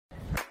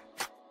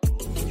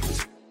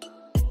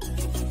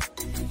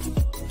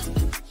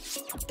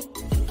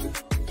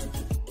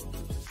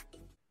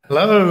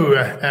Hello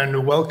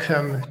and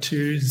welcome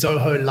to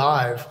Zoho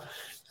Live.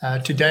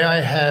 Today I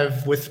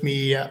have with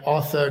me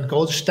Arthur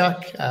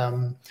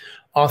Goldstuck.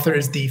 Arthur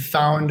is the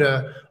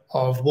founder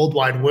of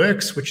Worldwide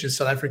Works, which is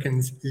South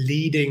Africa's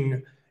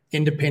leading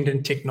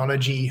independent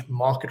technology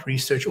market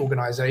research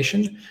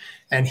organization.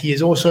 And he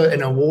is also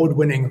an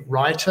award-winning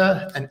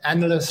writer, an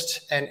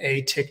analyst, and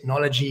a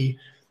technology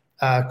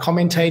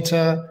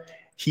commentator.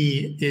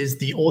 He is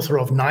the author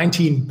of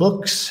 19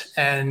 books,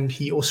 and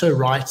he also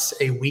writes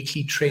a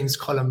weekly trends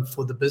column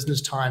for the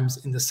Business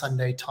Times in the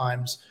Sunday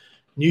Times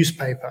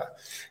newspaper.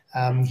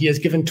 He has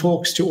given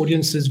talks to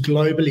audiences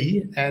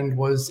globally and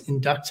was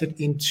inducted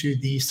into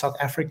the South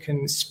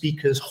African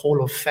Speakers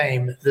Hall of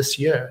Fame this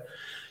year.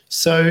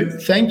 So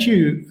thank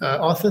you,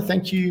 Arthur.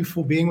 Thank you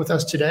for being with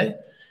us today.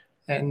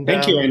 And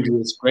thank you, Andrew.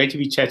 It's great to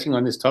be chatting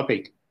on this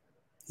topic.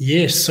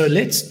 Yes, so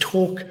let's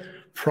talk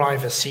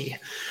privacy.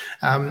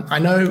 I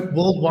know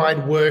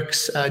Worldwide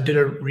Works did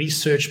a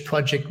research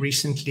project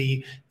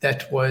recently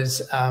that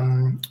was,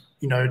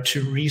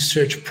 to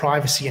research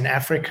privacy in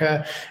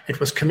Africa.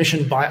 It was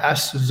commissioned by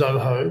us,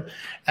 Zoho.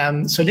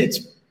 So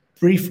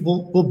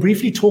we'll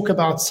briefly talk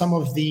about some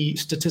of the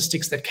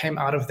statistics that came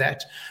out of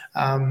that,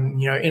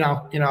 in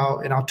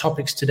our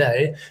topics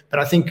today. But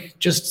I think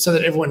just so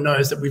that everyone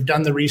knows that we've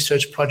done the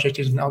research project,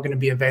 is now going to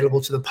be available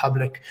to the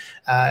public,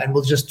 and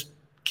we'll just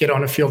get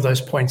on a few of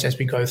those points as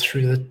we go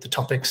through the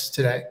topics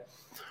today.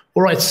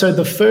 All right, so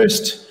the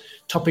first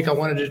topic I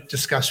wanted to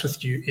discuss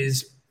with you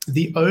is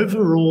the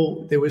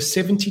overall. There were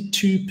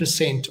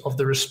 72% of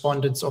the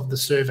respondents of the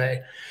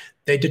survey.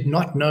 They did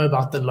not know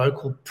about the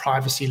local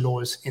privacy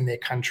laws in their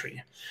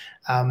country.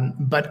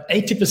 But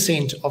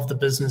 80% of the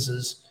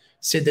businesses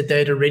said that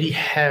they'd already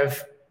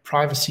have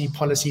privacy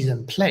policies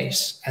in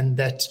place and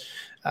that,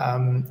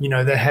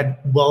 they had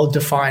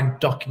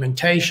well-defined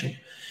documentation.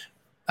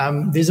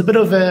 There's a bit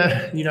of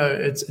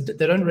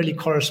they don't really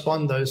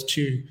correspond, those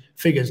two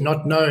figures,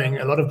 not knowing,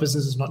 a lot of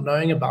businesses not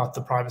knowing about the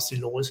privacy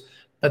laws,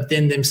 but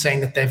then them saying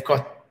that they've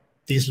got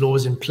these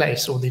laws in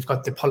place or they've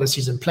got the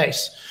policies in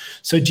place.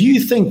 So do you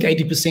think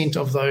 80%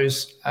 of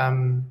those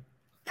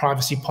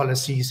privacy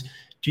policies,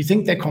 do you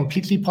think they're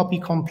completely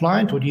POPI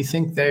compliant, or do you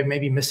think they're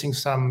maybe missing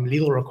some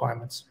legal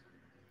requirements?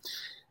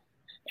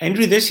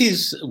 Andrew, this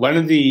is one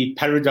of the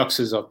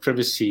paradoxes of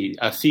privacy,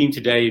 our theme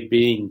today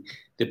being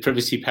the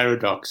privacy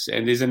paradox,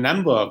 and there's a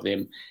number of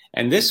them.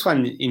 And this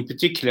one in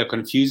particular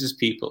confuses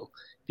people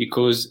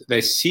because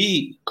they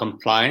see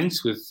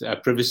compliance with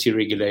privacy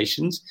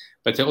regulations,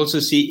 but they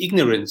also see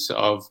ignorance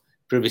of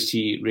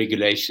privacy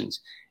regulations.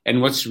 And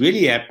what's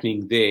really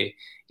happening there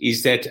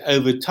is that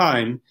over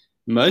time,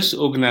 most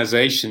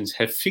organizations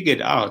have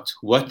figured out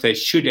what they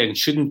should and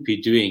shouldn't be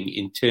doing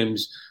in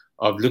terms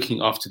of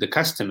looking after the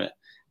customer.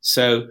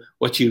 So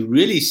what you're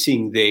really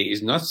seeing there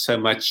is not so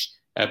much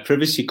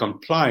privacy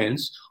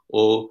compliance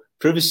or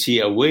privacy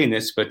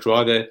awareness, but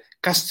rather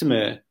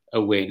customer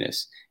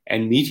awareness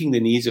and meeting the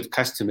needs of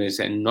customers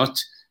and not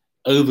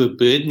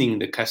overburdening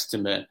the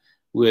customer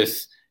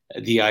with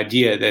the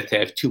idea that they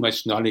have too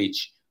much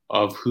knowledge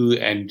of who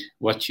and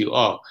what you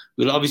are.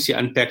 We'll obviously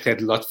unpack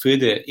that a lot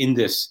further in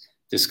this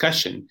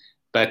discussion,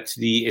 but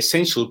the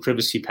essential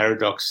privacy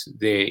paradox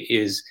there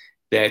is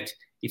that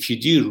if you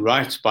do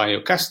right by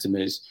your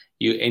customers,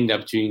 you end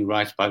up doing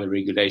right by the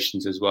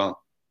regulations as well.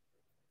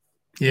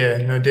 Yeah,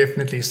 no,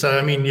 definitely. So,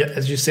 I mean,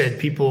 as you said,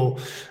 people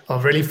are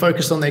really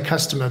focused on their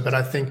customer, but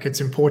I think it's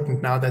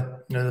important now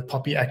that, the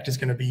POPI Act is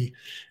going to be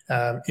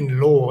in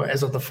law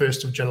as of the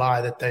 1st of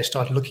July, that they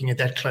start looking at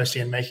that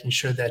closely and making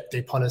sure that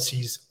their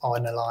policies are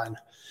in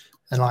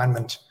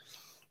alignment.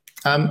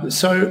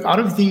 So out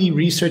of the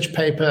research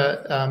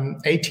paper,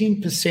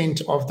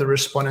 18% of the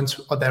respondents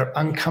they're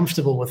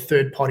uncomfortable with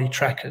third-party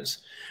trackers,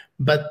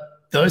 but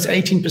those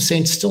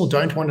 18% still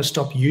don't want to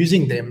stop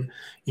using them,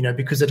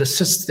 because it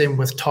assists them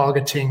with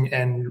targeting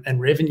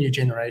and revenue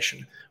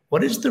generation.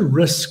 What is the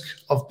risk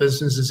of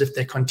businesses if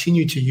they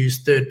continue to use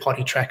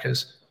third-party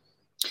trackers?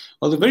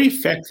 Well, the very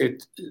fact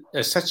that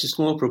such a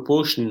small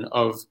proportion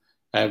of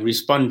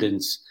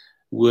respondents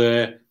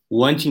were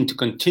wanting to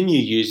continue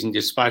using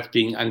despite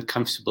being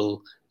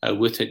uncomfortable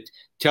with it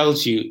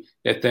tells you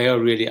that they are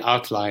really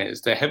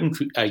outliers. They haven't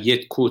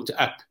yet caught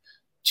up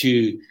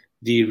to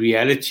the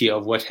reality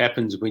of what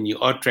happens when you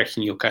are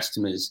tracking your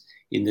customers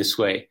in this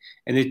way.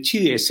 And there are two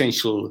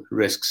essential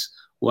risks.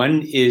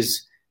 One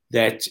is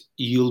that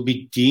you'll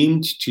be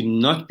deemed to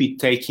not be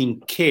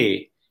taking care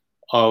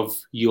of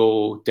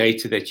your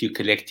data that you're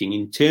collecting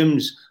in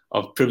terms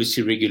of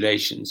privacy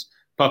regulations.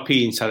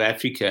 POPI in South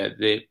Africa,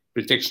 the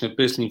Protection of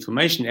Personal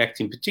Information Act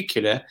in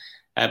particular,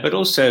 but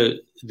also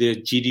the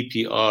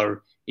GDPR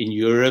in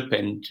Europe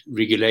and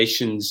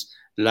regulations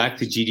like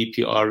the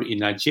GDPR in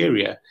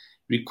Nigeria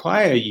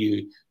require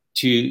you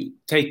to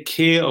take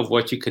care of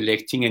what you're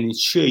collecting and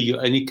ensure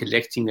you're only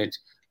collecting it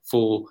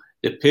for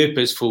the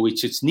purpose for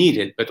which it's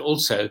needed, but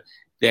also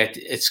that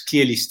it's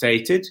clearly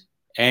stated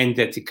and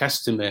that the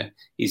customer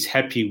is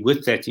happy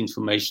with that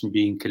information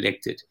being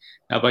collected.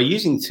 Now, by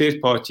using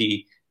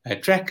third-party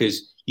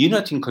trackers, you're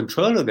not in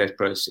control of that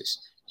process.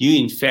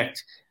 You, in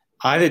fact,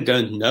 either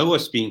don't know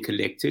what's being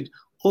collected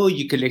or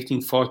you're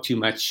collecting far too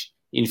much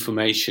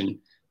information.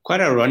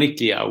 Quite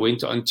ironically, I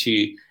went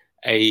onto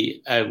a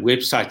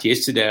website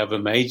yesterday of a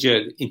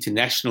major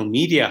international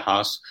media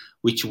house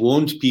which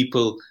warned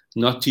people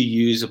not to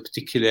use a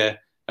particular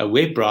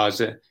web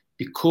browser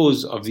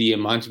because of the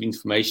amount of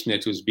information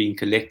that was being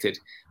collected.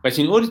 But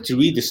in order to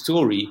read the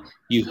story,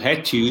 you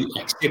had to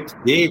accept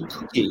their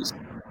cookies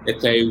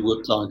that they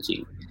were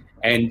planting.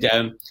 And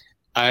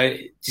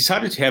I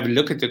decided to have a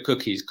look at the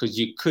cookies because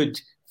you could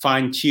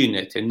fine-tune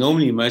it. And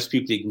normally most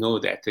people ignore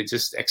that. They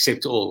just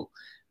accept all.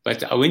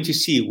 But I went to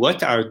see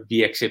what I would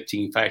be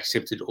accepting if I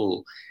accepted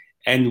all.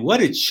 And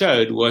what it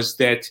showed was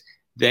that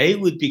they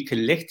would be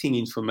collecting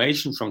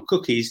information from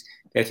cookies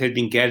that had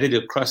been gathered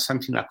across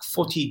something like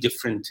 40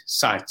 different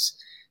sites.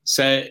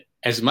 So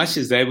as much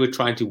as they were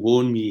trying to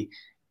warn me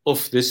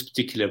off this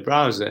particular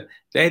browser,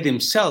 they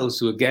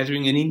themselves were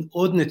gathering an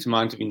inordinate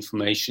amount of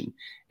information.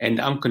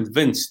 And I'm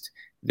convinced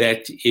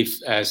that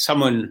if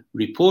someone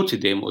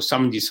reported them or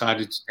someone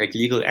decided to take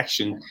legal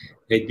action,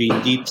 they'd be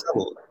in deep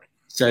trouble.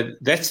 So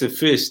that's the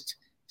first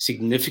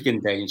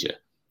significant danger.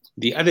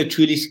 The other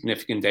truly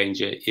significant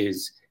danger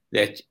is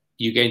that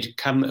you're going to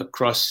come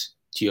across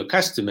to your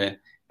customer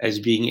as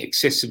being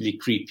excessively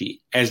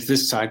creepy, as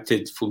this site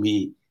did for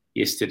me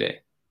yesterday.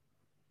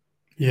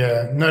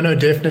 Yeah, no,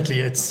 definitely.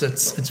 It's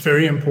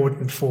very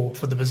important for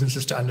the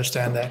businesses to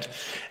understand that.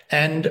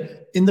 And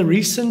in the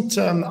recent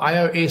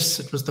iOS,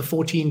 it was the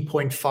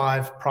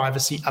 14.5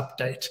 privacy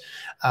update.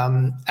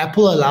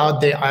 Apple allowed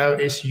their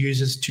iOS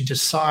users to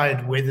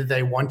decide whether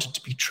they wanted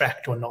to be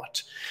tracked or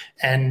not.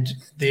 And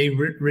they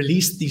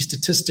released these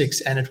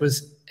statistics, and it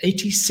was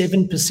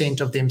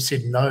 87% of them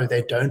said no,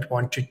 they don't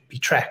want to be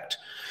tracked.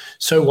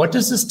 So what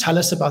does this tell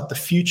us about the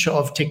future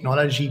of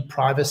technology,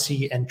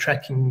 privacy, and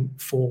tracking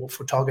for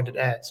targeted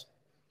ads?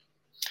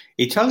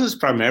 It tells us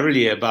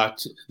primarily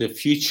about the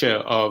future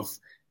of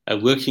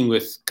working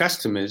with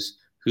customers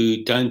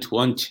who don't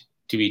want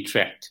to be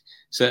tracked.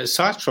 So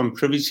aside from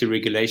privacy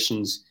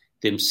regulations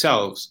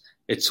themselves,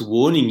 it's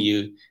warning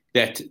you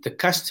that the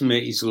customer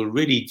is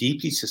already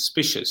deeply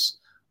suspicious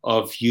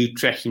of you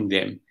tracking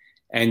them.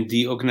 And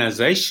the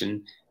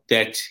organization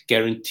that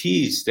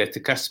guarantees that the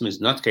customer is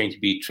not going to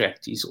be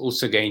tracked is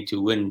also going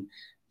to win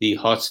the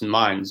hearts and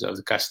minds of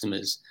the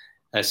customers,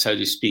 so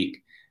to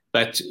speak.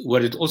 But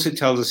what it also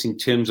tells us in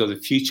terms of the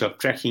future of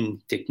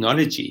tracking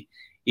technology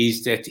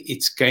is that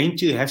it's going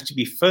to have to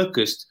be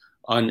focused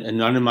on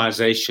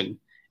anonymization.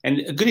 And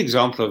a good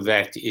example of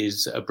that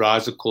is a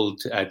browser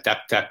called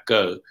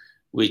DuckDuckGo,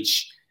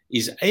 which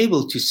is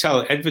able to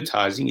sell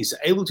advertising, is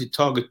able to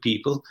target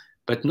people,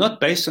 but not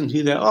based on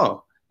who they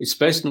are. It's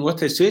based on what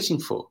they're searching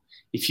for.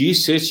 If you're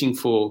searching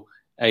for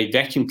a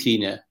vacuum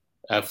cleaner,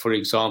 for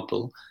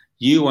example,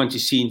 you want to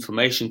see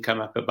information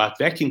come up about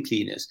vacuum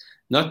cleaners,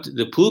 not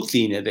the pool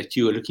cleaner that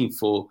you were looking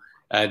for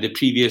the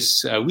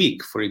previous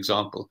week, for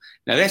example.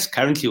 Now, that's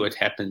currently what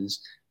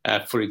happens,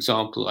 for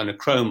example, on a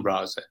Chrome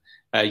browser.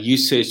 You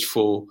search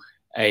for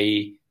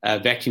a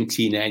vacuum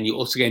cleaner, and you're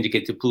also going to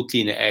get the pool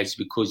cleaner ads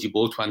because you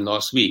bought one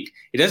last week.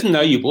 It doesn't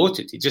know you bought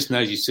it. It just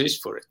knows you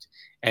searched for it.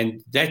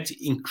 And that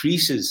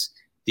increases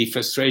the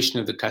frustration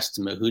of the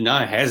customer who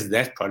now has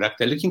that product.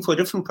 They're looking for a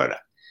different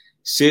product.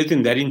 Serve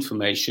them that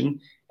information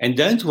and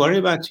don't worry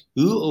about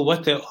who or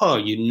what they are.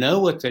 You know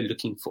what they're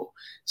looking for.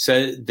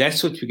 So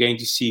that's what we're going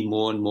to see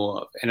more and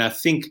more of. And I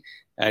think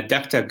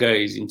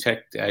DuckDuckGo is, in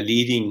fact,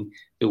 leading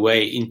the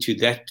way into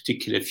that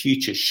particular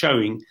future,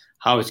 showing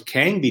how it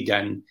can be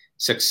done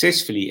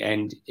successfully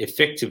and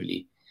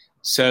effectively.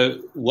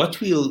 So what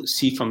we'll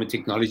see from a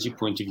technology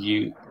point of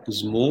view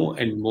is more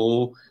and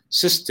more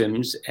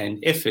systems and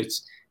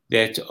efforts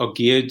that are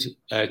geared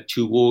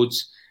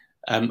towards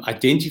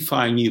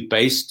identifying you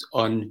based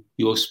on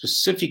your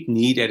specific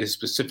need at a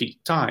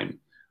specific time,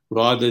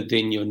 rather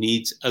than your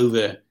needs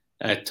over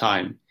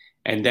time.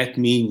 And that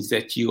means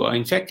that you are,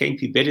 in fact, going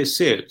to be better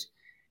served.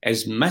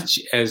 As much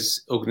as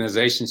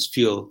organizations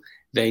feel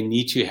they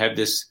need to have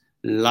this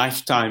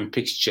lifetime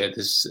picture,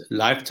 this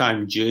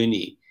lifetime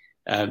journey,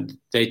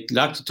 they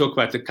like to talk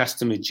about the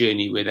customer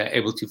journey, where they're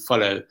able to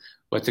follow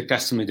what the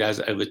customer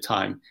does over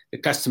time. The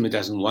customer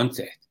doesn't want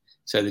that.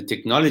 So the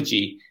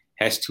technology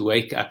has to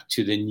wake up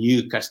to the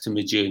new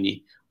customer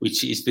journey,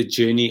 which is the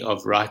journey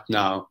of right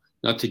now,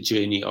 not the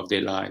journey of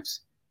their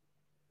lives.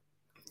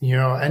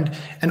 Yeah,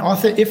 and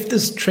Arthur, if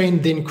this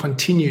trend then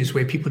continues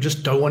where people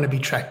just don't want to be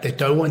tracked, they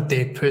don't want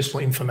their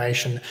personal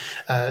information,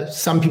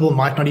 some people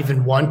might not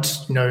even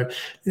want,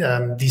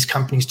 these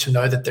companies to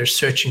know that they're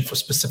searching for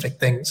specific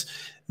things,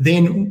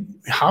 then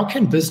how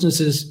can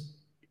businesses,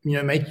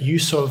 make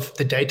use of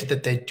the data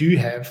that they do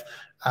have,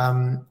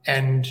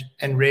 and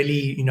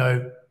really,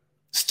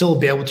 still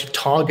be able to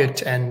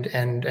target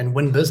and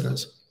win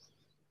business?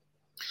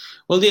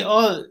 Well, there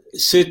are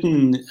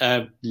certain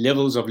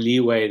levels of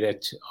leeway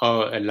that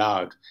are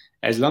allowed.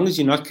 As long as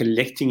you're not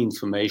collecting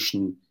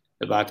information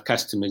about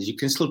customers, you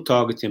can still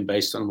target them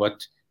based on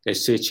what they're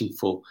searching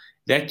for.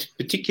 That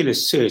particular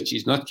search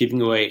is not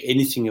giving away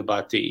anything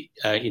about the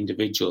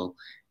individual.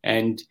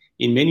 And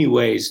in many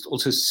ways, it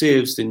also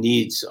serves the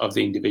needs of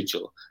the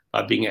individual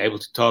by being able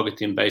to target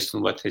them based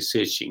on what they're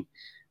searching.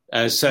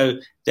 So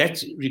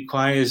that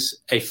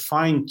requires a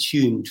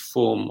fine-tuned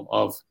form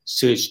of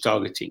search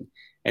targeting.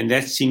 And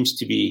that seems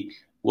to be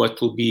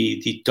what will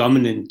be the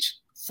dominant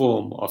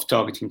form of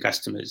targeting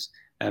customers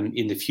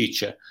in the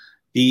future.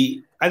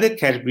 The other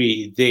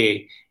category there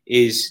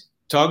is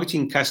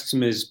targeting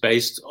customers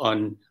based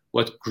on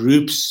what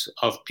groups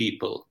of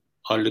people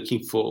are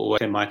looking for or what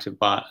they might have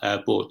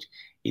bought.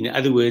 In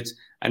other words,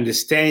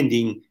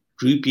 understanding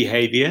group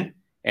behavior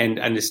and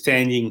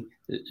understanding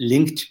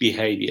linked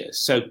behavior.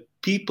 So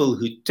people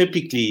who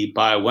typically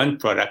buy one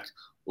product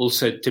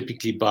also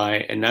typically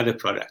buy another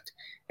product.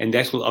 And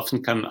that will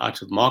often come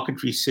out of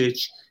market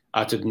research,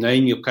 out of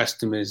knowing your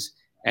customers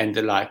and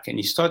the like. And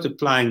you start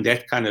applying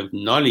that kind of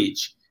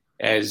knowledge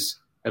as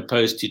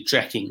opposed to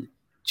tracking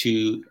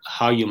to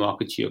how you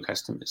market to your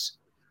customers.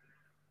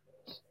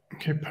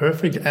 Okay,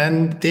 perfect.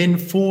 And then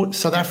for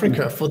South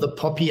Africa, for the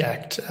POPI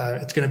Act,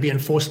 it's going to be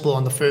enforceable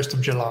on the 1st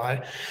of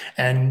July.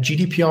 And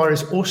GDPR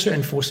is also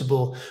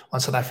enforceable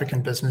on South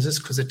African businesses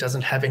because it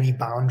doesn't have any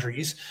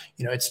boundaries.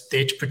 It's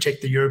there to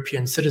protect the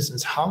European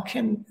citizens. How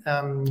can,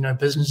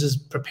 businesses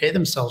prepare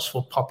themselves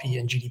for POPI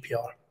and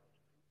GDPR?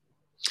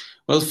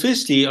 Well,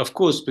 firstly, of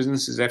course,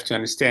 businesses have to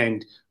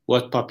understand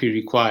what POPI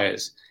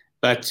requires.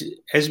 But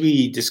as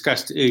we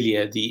discussed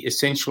earlier, the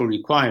essential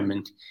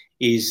requirement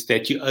is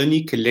that you're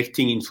only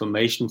collecting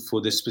information for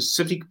the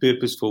specific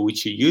purpose for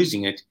which you're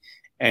using it,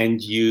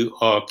 and you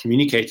are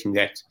communicating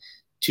that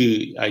to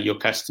your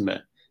customer.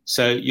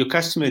 So your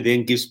customer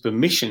then gives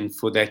permission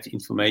for that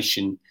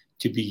information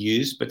to be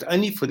used, but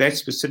only for that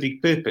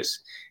specific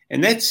purpose.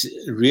 And that's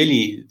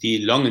really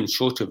the long and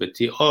short of it.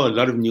 There are a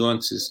lot of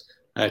nuances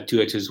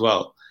to it as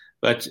well.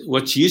 But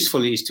what's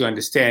useful is to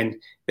understand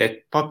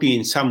that POPI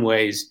in some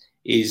ways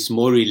is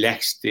more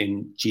relaxed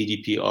than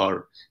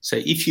GDPR. So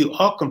if you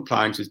are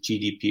compliant with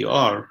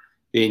GDPR,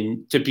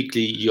 then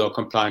typically you are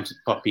compliant with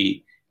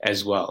POPI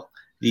as well.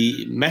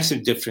 The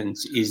massive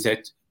difference is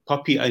that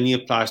POPI only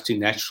applies to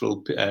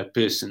natural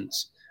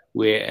persons,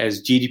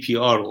 whereas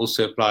GDPR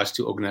also applies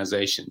to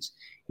organizations.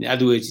 In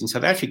other words, in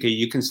South Africa,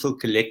 you can still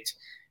collect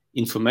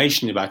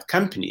information about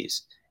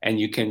companies, and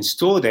you can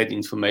store that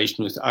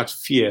information without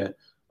fear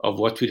of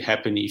what would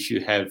happen if you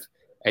have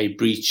a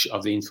breach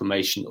of the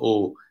information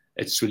or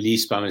it's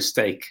released by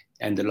mistake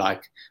and the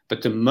like.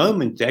 But the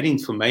moment that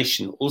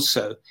information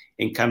also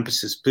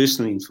encompasses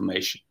personal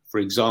information, for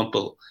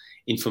example,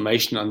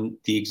 information on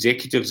the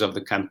executives of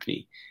the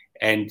company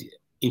and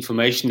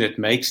information that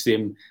makes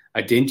them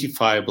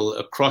identifiable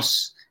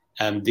across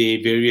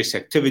their various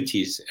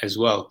activities as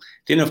well,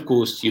 then of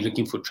course you're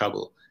looking for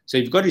trouble. So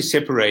you've got to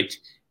separate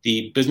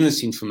the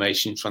business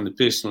information from the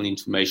personal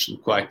information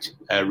quite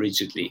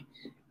rigidly.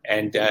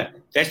 And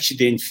that should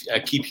then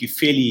keep you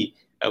fairly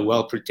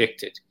well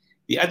protected.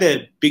 The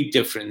other big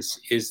difference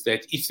is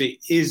that if there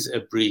is a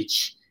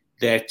breach,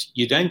 that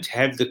you don't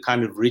have the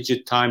kind of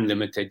rigid time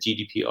limit that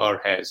GDPR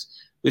has.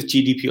 With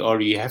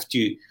GDPR, you have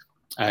to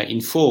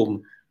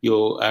inform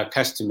your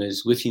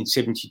customers within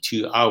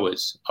 72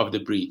 hours of the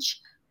breach,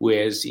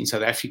 whereas in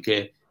South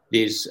Africa,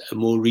 there's a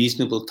more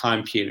reasonable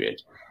time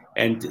period.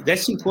 And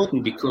that's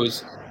important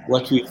because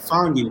what we've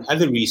found in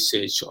other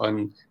research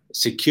on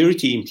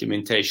security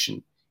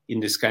implementation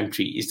in this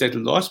country is that a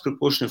large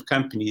proportion of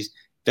companies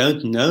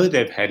don't know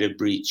they've had a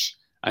breach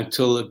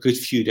until a good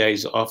few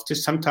days after,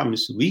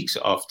 sometimes weeks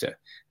after.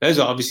 Those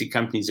are obviously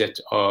companies that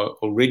are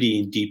already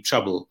in deep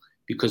trouble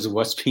because of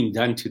what's being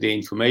done to their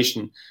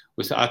information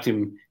without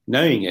them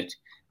knowing it.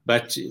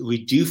 But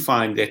we do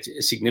find that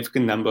a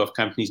significant number of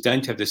companies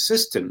don't have the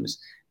systems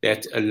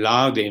that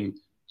allow them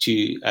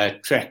to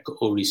track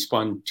or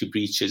respond to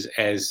breaches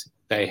as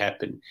they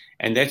happen.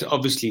 And that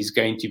obviously is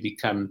going to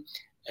become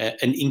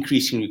an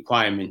increasing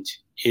requirement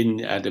in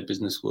the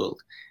business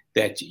world,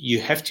 that you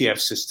have to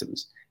have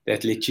systems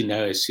that let you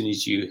know as soon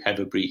as you have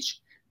a breach.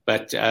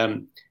 But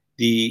I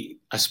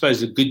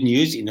suppose the good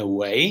news in a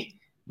way,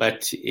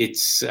 but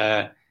it's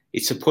a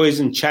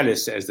poison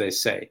chalice, as they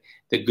say.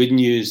 The good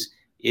news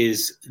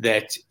is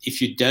that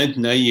if you don't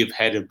know you've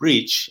had a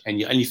breach and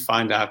you only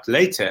find out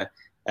later,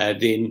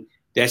 then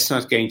that's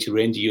not going to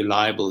render you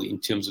liable in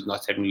terms of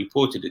not having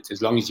reported it,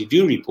 as long as you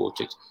do report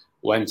it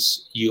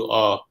once you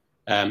are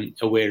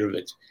aware of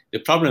it. The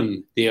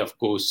problem there, of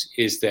course,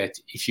 is that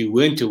if you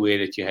weren't aware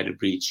that you had a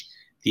breach,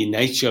 the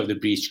nature of the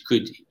breach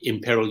could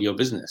imperil your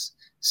business.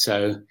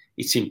 So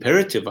it's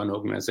imperative on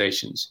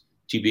organizations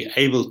to be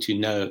able to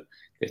know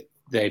that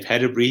they've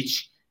had a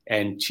breach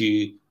and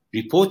to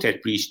report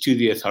that breach to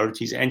the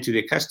authorities and to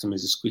their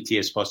customers as quickly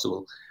as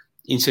possible.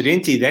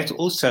 Incidentally, that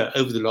also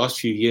over the last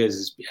few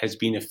years has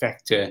been a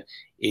factor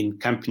in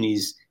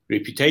companies'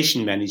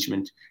 reputation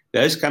management.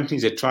 Those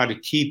companies that try to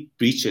keep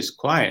breaches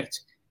quiet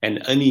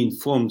and only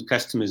informed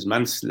customers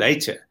months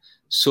later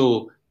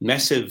saw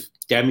massive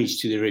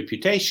damage to their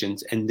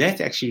reputations, and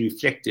that actually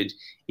reflected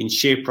in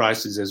share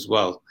prices as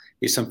well.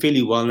 There's some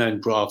fairly well-known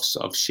graphs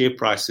of share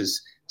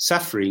prices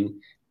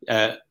suffering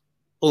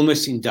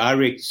almost in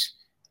direct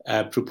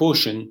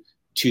proportion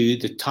to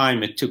the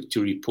time it took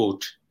to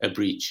report a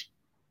breach.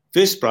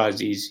 First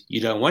prize is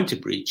you don't want a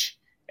breach.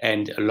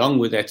 And along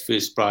with that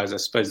first prize, I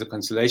suppose the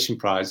consolation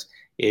prize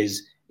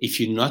is if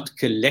you're not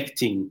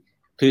collecting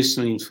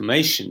personal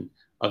information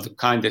of the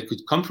kind that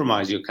could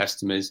compromise your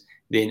customers,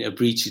 then a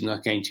breach is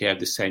not going to have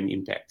the same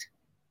impact.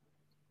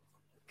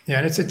 Yeah,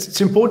 and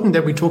it's important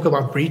that we talk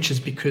about breaches,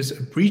 because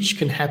a breach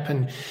can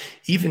happen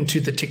even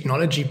to the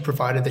technology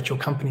provider that your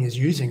company is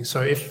using.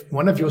 So if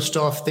one of your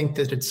staff think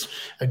that it's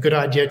a good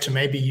idea to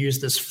maybe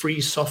use this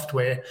free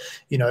software,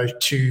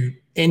 to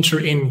enter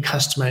in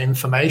customer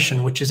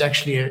information, which is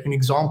actually an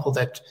example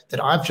that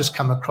I've just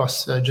come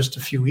across just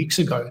a few weeks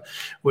ago,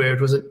 where it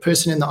was a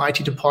person in the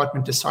IT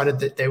department decided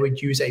that they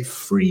would use a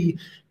free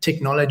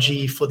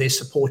technology for their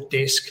support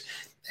desk.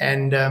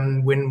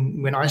 And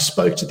when I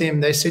spoke to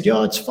them, they said,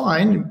 yeah, it's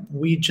fine.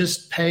 We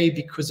just pay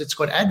because it's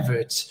got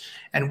adverts.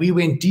 And we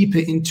went deeper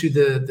into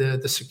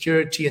the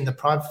security and the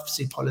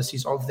privacy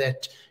policies of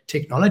that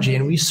technology.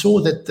 And we saw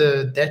that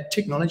that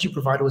technology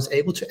provider was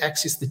able to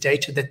access the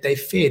data that they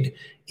fed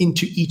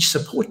into each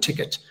support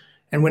ticket.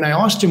 And when I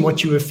asked him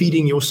what you were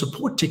feeding your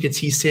support tickets,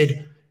 he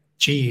said,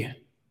 gee,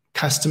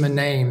 customer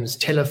names,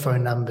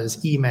 telephone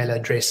numbers, email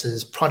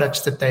addresses,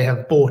 products that they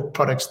have bought,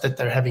 products that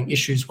they're having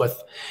issues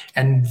with.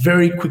 And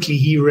very quickly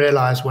he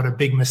realized what a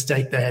big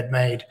mistake they had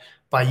made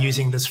by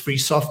using this free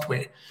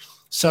software.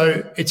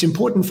 So it's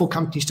important for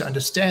companies to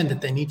understand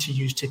that they need to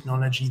use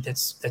technology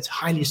that's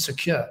highly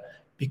secure,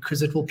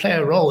 because it will play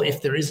a role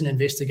if there is an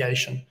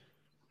investigation.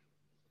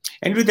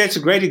 Andrew, that's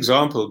a great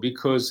example,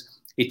 because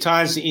it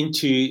ties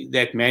into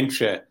that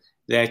mantra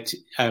that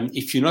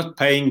if you're not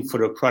paying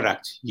for a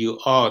product, you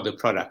are the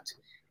product.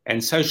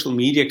 And social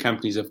media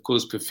companies, of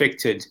course,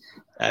 perfected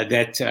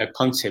that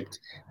concept.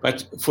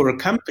 But for a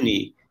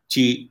company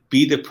to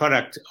be the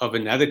product of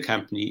another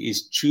company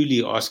is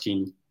truly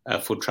asking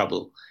for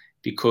trouble,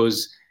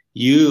 because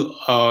you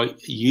are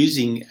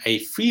using a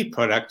free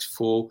product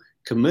for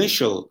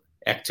commercial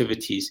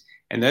activities.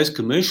 And those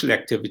commercial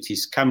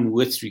activities come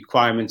with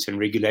requirements and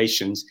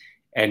regulations.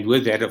 And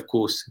with that, of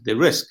course, the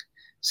risk.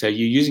 So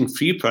you're using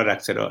free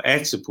products that are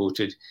ad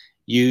supported.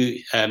 You,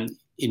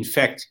 in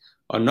fact,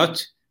 are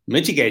not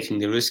mitigating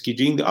the risk. You're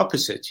doing the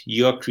opposite.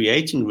 You are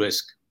creating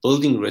risk,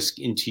 building risk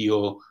into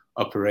your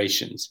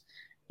operations.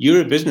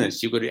 You're a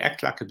business. You've got to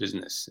act like a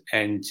business.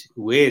 And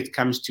where it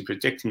comes to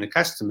protecting the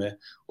customer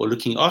or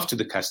looking after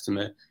the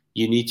customer,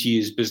 you need to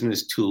use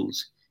business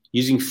tools.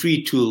 Using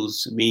free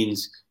tools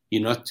means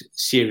you're not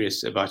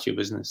serious about your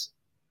business.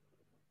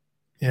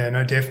 Yeah,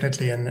 no,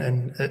 definitely.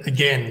 And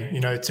again,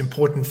 it's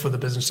important for the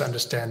business to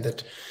understand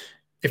that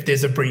if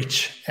there's a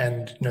breach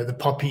and, the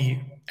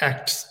POPI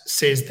Act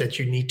says that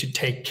you need to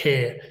take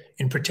care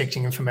in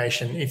protecting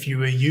information. If you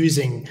were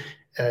using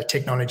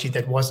technology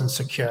that wasn't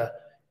secure,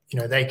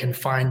 they can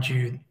find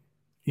you,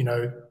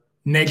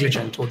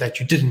 negligent, or that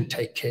you didn't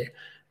take care.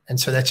 And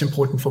so that's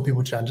important for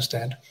people to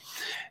understand.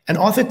 And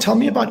Arthur, tell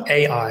me about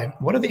AI.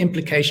 What are the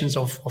implications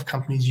of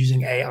companies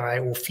using AI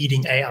or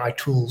feeding AI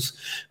tools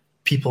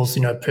people's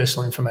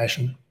personal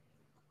information?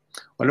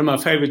 One of my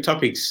favorite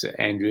topics,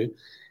 Andrew.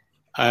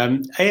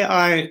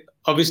 AI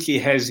obviously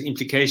has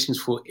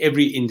implications for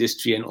every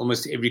industry and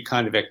almost every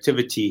kind of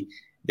activity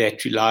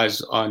that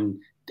relies on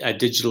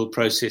digital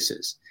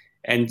processes.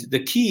 And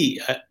the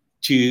key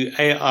to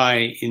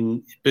AI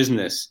in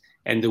business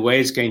and the way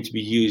it's going to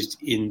be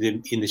used in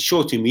the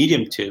short to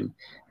medium term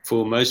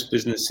for most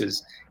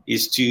businesses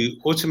is to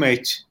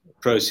automate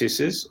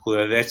processes,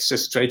 although that's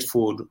just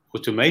straightforward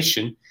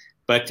automation.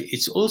 But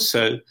it's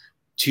also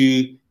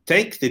to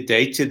take the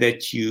data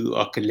that you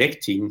are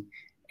collecting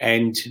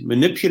and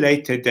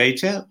manipulate that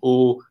data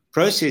or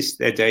process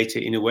that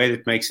data in a way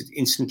that makes it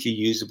instantly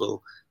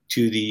usable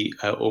to the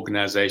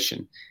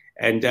organization.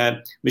 And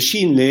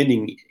machine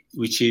learning,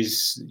 which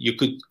is, you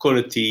could call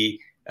it the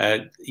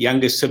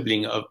younger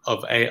sibling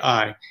of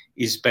AI,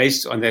 is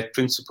based on that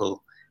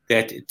principle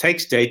that it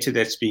takes data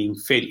that's being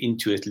fed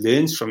into it,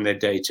 learns from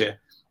that data,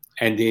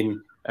 and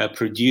then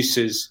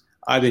produces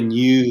either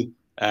new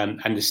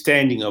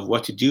understanding of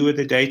what to do with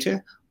the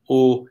data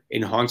or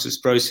enhances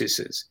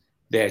processes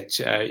that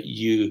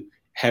you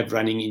have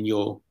running in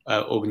your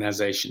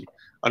organization.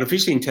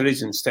 Artificial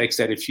intelligence takes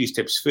that a few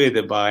steps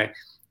further by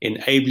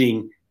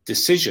enabling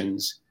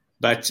decisions,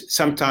 but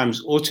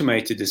sometimes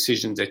automated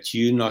decisions that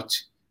you're not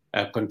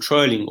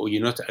controlling or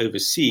you're not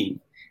overseeing.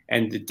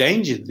 And the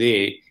danger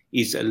there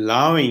is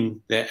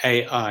allowing the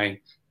AI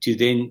to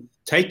then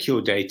take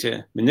your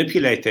data,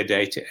 manipulate that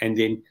data, and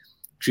then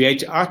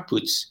create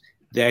outputs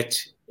that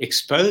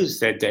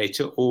expose that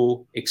data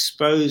or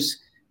expose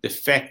the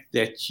fact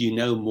that you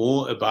know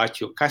more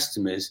about your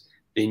customers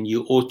than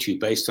you ought to,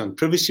 based on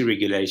privacy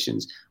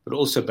regulations, but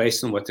also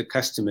based on what the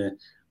customer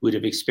would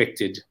have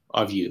expected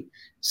of you.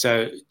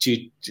 So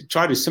to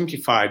try to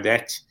simplify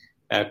that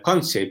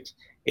concept,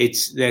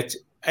 it's that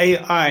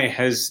AI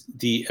has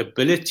the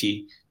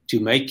ability to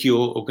make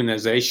your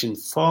organization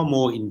far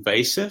more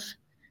invasive,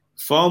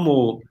 far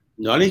more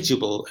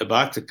knowledgeable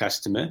about the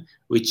customer,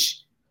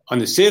 which on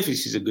the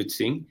surface is a good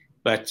thing,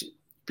 but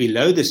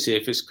below the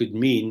surface could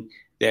mean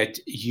that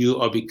you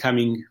are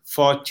becoming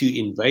far too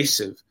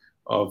invasive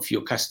of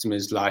your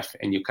customer's life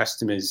and your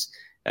customer's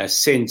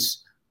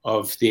sense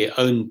of their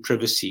own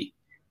privacy.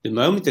 The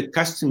moment the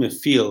customer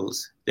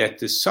feels that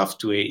the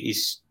software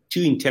is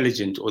too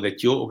intelligent, or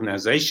that your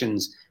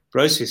organization's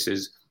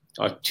processes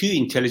are too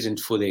intelligent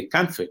for their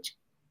comfort,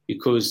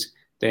 because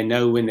they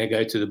know when they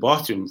go to the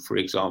bathroom, for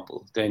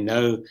example, they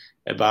know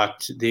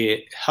about their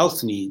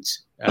health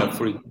needs,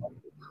 for example,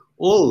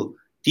 all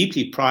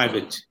deeply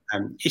private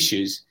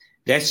issues,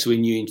 that's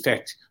when you're in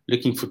fact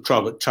looking for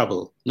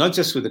trouble, not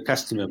just with the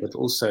customer, but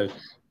also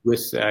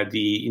with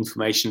the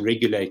information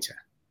regulator.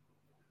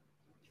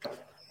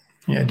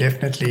 Yeah,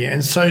 definitely.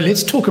 And so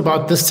let's talk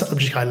about this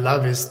subject I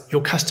love, is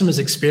your customer's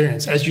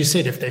experience. As you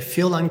said, if they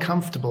feel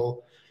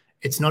uncomfortable,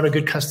 it's not a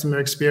good customer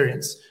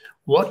experience.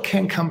 What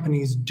can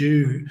companies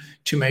do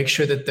to make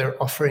sure that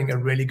they're offering a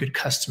really good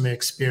customer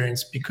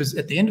experience? Because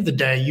at the end of the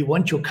day, you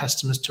want your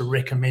customers to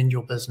recommend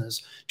your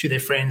business to their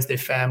friends, their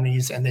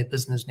families, and their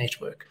business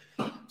network.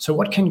 So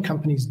what can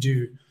companies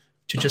do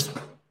to just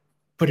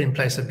put in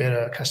place a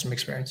better customer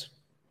experience?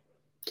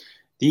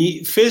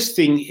 The first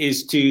thing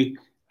is to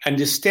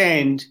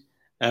understand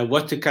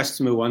what the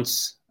customer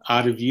wants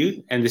out of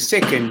you. And the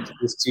second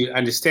is to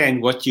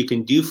understand what you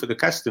can do for the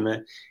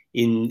customer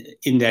in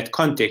that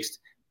context,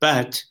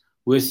 but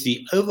with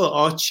the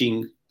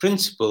overarching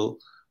principle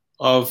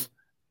of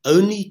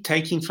only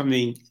taking from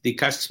the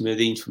customer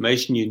the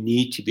information you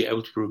need to be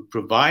able to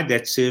provide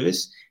that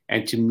service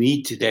and to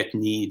meet that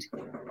need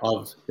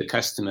of the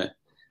customer.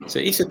 So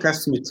if the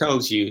customer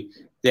tells you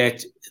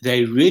that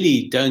they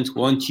really don't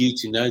want you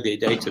to know their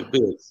date of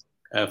birth,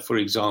 for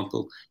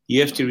example,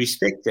 you have to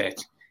respect that.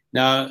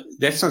 Now,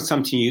 that's not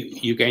something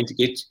you're going to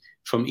get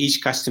from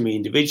each customer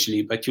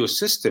individually, but your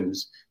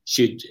systems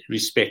should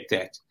respect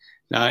that.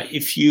 Now,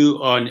 if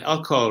you are an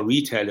alcohol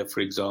retailer, for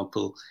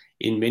example,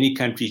 in many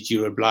countries,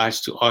 you're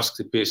obliged to ask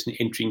the person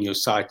entering your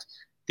site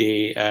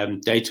their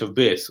date of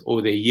birth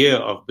or their year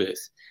of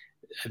birth.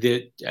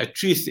 The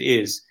truth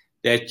is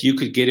that you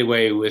could get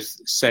away with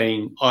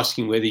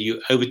asking whether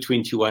you're over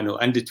 21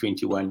 or under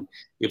 21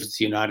 if it's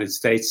the United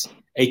States,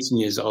 18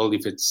 years old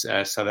if it's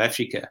South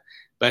Africa.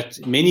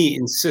 But many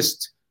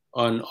insist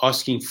on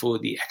asking for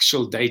the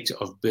actual date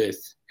of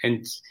birth.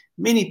 And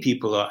many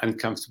people are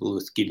uncomfortable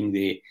with giving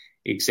their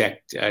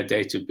exact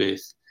date of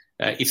birth.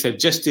 If they've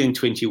just turned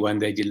 21,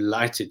 they're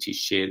delighted to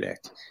share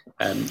that.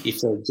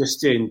 If they've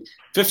just turned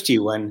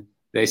 51,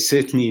 they're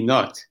certainly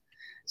not.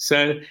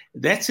 So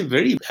that's a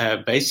very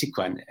basic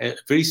one, a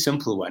very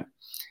simple one.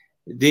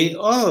 There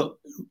are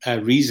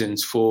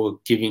reasons for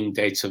giving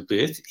dates of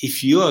birth.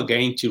 If you are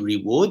going to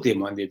reward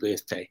them on their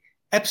birthday,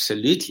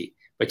 absolutely.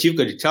 But you've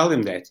got to tell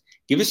them that.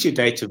 Give us your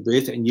date of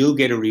birth and you'll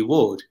get a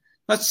reward.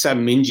 Not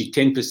some mingy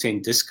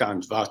 10%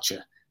 discount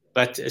voucher,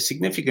 but a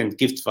significant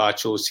gift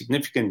voucher or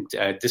significant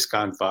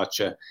discount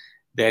voucher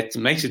that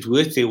makes it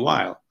worth their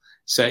while.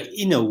 So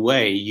in a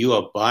way, you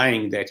are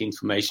buying that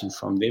information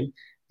from them.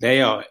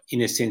 They are,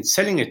 in a sense,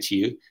 selling it to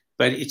you,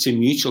 but it's a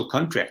mutual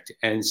contract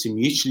and it's a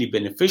mutually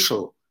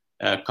beneficial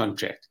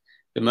contract.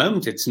 The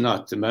moment it's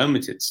not, the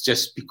moment it's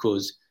just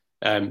because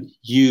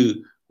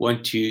you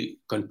want to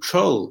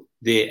control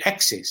their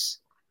access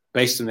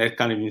based on that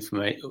kind of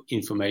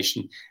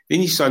information,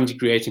 then you're starting to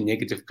create a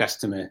negative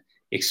customer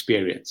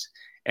experience.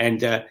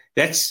 And that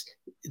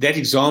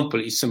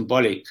example is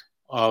symbolic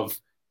of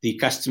the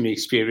customer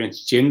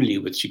experience generally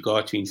with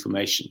regard to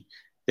information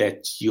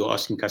that you're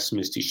asking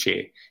customers to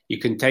share. You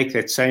can take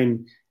that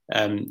same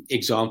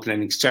example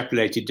and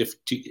extrapolate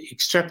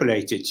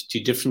it to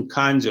different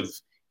kinds of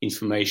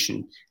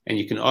information. And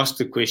you can ask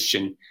the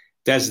question,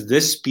 does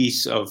this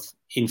piece of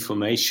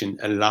information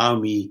allow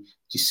me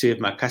to serve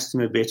my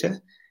customer better?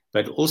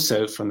 But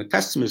also from the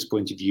customer's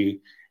point of view,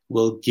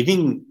 will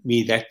giving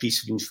me that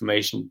piece of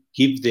information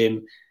give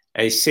them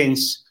a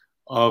sense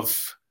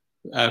of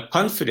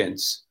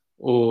confidence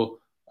or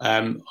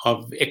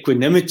of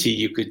equanimity,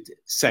 you could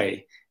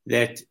say,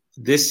 that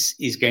this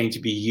is going to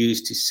be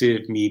used to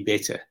serve me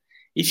better?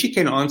 If you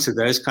can answer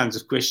those kinds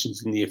of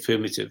questions in the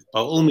affirmative,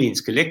 by all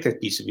means, collect that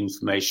piece of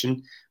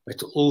information,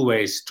 but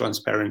always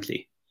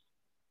transparently.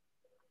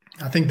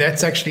 I think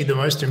that's actually the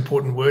most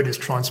important word, is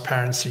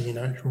transparency,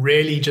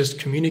 really just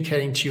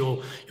communicating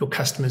to your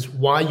customers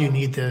why you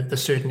need the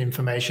certain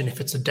information. If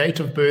it's a date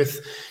of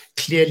birth,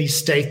 clearly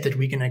state that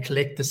we're going to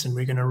collect this and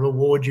we're going to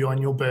reward you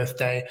on your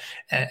birthday,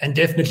 and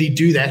definitely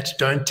do that.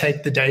 Don't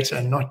take the data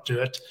and not do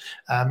it.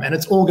 And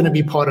it's all going to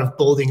be part of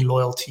building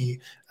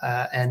loyalty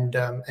and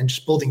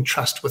just building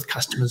trust with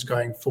customers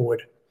going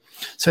forward.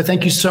 So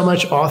thank you so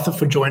much, Arthur,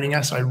 for joining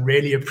us. I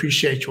really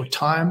appreciate your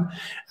time.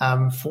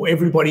 For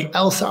everybody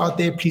else out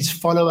there, please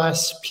follow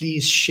us.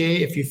 Please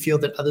share if you feel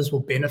that others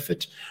will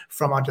benefit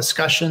from our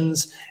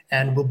discussions,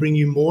 and we'll bring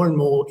you more and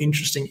more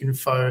interesting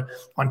info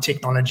on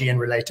technology and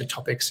related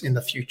topics in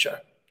the future.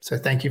 So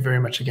thank you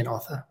very much again,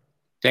 Arthur.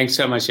 Thanks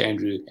so much,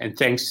 Andrew, and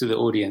thanks to the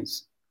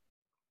audience.